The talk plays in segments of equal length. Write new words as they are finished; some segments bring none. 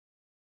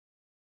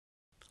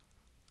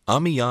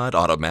Amiad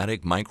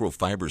Automatic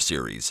Microfiber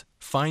Series,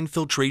 fine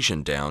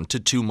filtration down to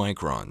 2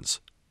 microns.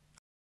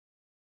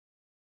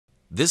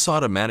 This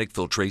automatic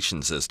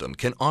filtration system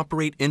can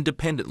operate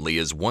independently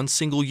as one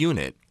single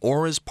unit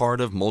or as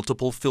part of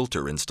multiple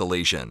filter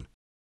installation.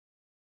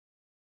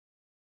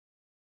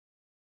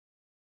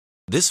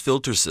 This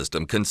filter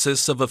system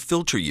consists of a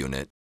filter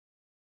unit,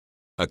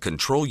 a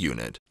control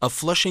unit, a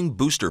flushing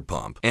booster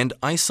pump, and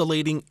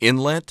isolating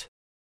inlet,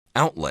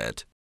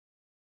 outlet,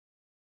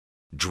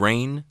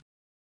 drain,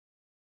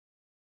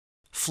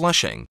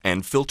 flushing,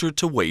 and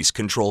filter-to-waste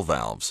control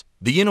valves.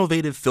 The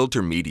innovative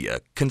filter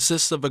media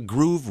consists of a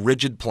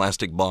groove-rigid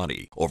plastic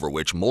body over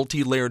which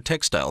multi-layer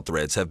textile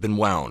threads have been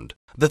wound.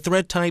 The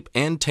thread type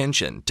and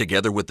tension,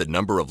 together with the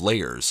number of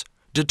layers,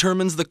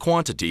 determines the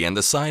quantity and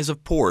the size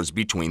of pores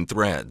between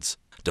threads,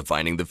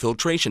 defining the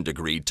filtration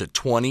degree to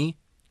 20,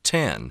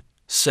 10,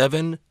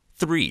 7,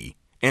 3,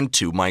 and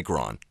 2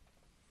 micron.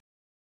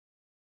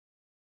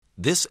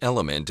 This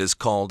element is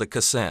called a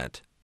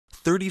cassette.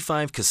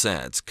 35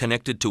 cassettes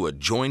connected to a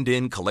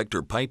joined-in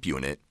collector pipe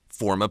unit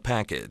form a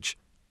package.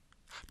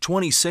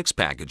 26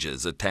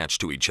 packages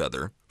attached to each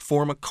other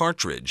form a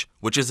cartridge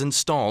which is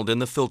installed in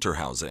the filter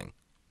housing.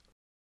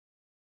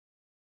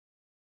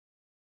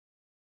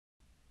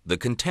 The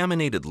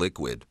contaminated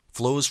liquid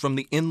flows from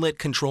the inlet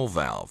control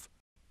valve,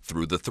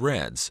 through the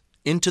threads,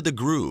 into the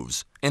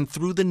grooves, and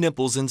through the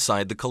nipples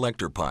inside the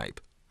collector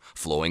pipe,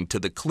 flowing to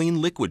the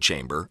clean liquid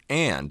chamber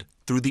and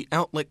through the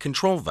outlet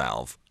control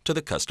valve to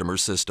the customer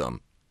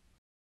system.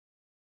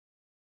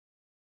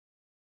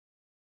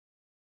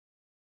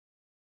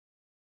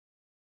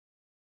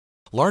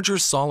 Larger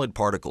solid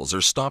particles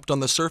are stopped on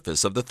the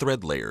surface of the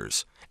thread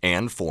layers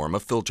and form a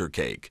filter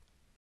cake.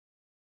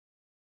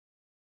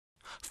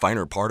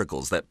 Finer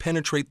particles that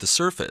penetrate the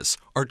surface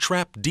are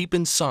trapped deep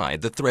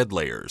inside the thread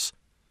layers.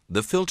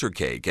 The filter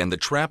cake and the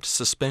trapped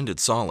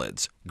suspended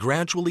solids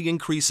gradually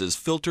increases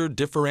filter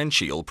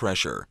differential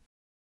pressure.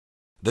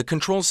 The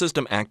control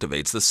system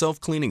activates the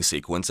self-cleaning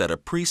sequence at a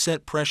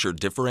preset pressure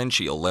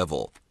differential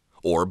level,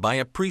 or by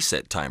a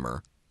preset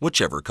timer,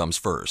 whichever comes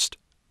first.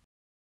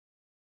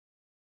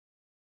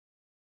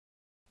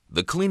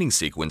 The cleaning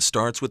sequence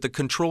starts with the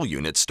control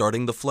unit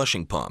starting the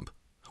flushing pump,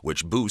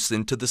 which boosts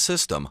into the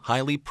system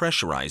highly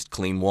pressurized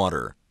clean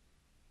water.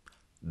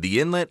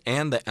 The inlet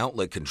and the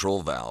outlet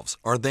control valves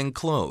are then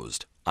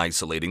closed,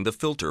 isolating the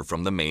filter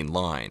from the main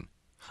line.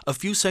 A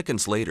few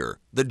seconds later,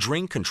 the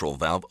drain control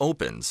valve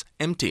opens,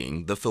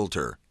 emptying the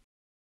filter.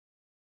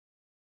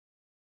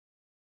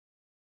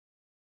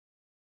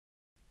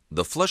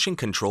 The flushing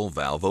control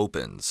valve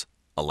opens,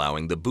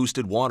 allowing the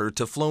boosted water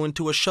to flow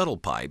into a shuttle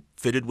pipe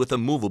fitted with a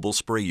movable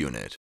spray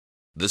unit.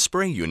 The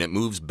spray unit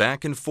moves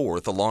back and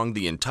forth along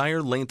the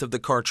entire length of the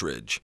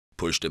cartridge,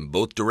 pushed in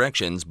both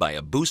directions by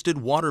a boosted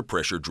water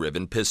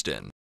pressure-driven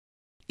piston.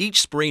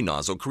 Each spray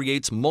nozzle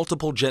creates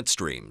multiple jet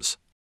streams.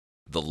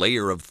 The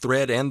layer of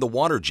thread and the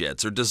water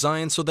jets are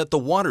designed so that the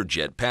water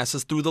jet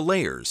passes through the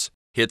layers,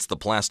 hits the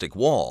plastic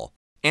wall,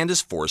 and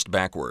is forced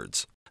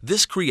backwards.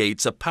 This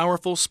creates a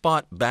powerful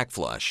spot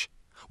backflush,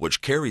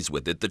 which carries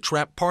with it the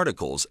trapped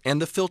particles and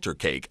the filter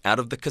cake out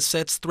of the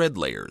cassette's thread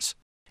layers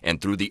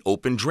and through the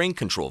open drain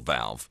control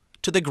valve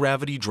to the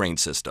gravity drain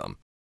system.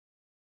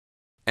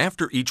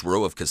 After each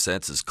row of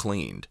cassettes is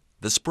cleaned,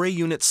 the spray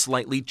unit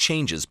slightly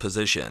changes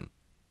position.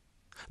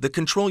 The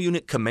control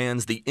unit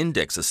commands the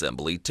index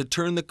assembly to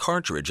turn the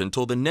cartridge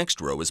until the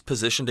next row is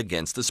positioned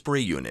against the spray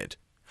unit,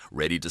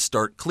 ready to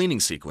start cleaning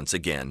sequence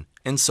again,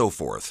 and so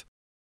forth.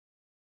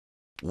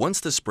 Once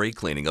the spray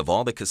cleaning of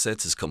all the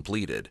cassettes is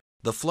completed,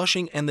 the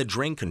flushing and the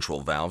drain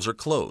control valves are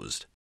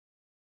closed,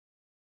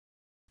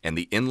 and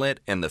the inlet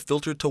and the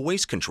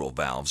filter-to-waste control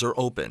valves are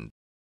opened.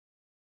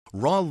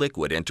 Raw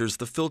liquid enters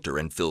the filter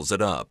and fills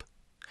it up.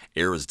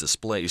 Air is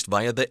displaced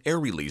via the air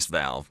release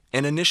valve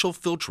and initial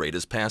filtrate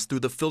is passed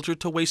through the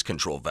filter-to-waste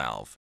control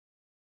valve.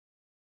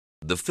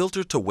 The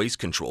filter-to-waste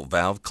control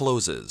valve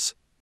closes,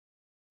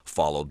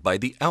 followed by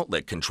the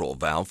outlet control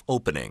valve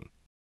opening.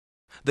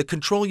 The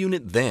control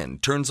unit then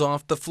turns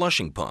off the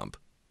flushing pump.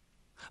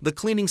 The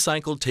cleaning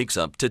cycle takes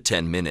up to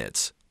 10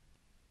 minutes.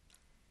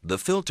 The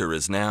filter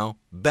is now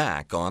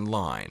back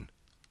online.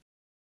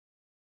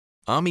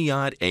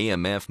 Amiad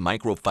AMF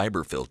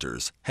microfiber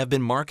filters have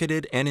been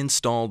marketed and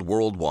installed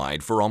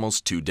worldwide for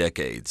almost 2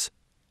 decades.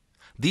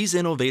 These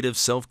innovative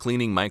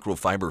self-cleaning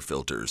microfiber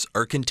filters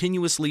are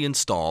continuously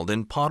installed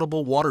in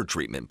potable water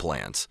treatment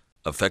plants,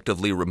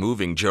 effectively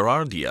removing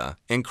Giardia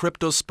and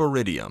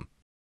Cryptosporidium.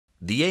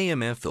 The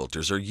AMF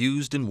filters are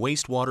used in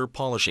wastewater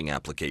polishing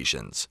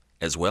applications,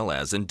 as well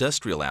as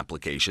industrial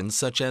applications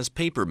such as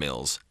paper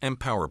mills and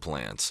power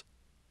plants.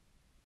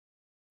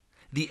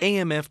 The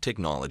AMF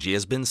technology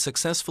has been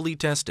successfully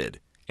tested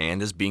and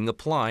is being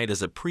applied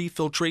as a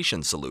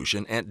pre-filtration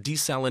solution at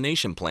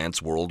desalination plants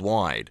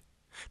worldwide,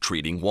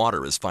 treating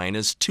water as fine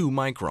as 2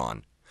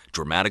 micron,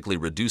 dramatically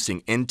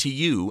reducing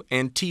NTU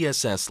and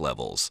TSS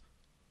levels.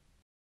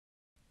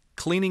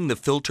 Cleaning the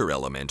filter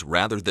element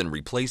rather than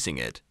replacing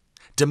it,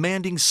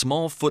 demanding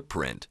small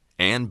footprint,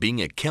 and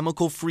being a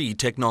chemical-free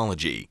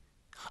technology,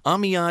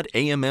 Amiad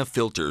AMF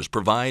filters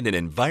provide an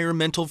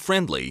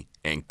environmental-friendly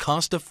and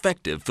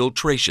cost-effective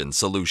filtration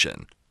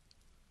solution.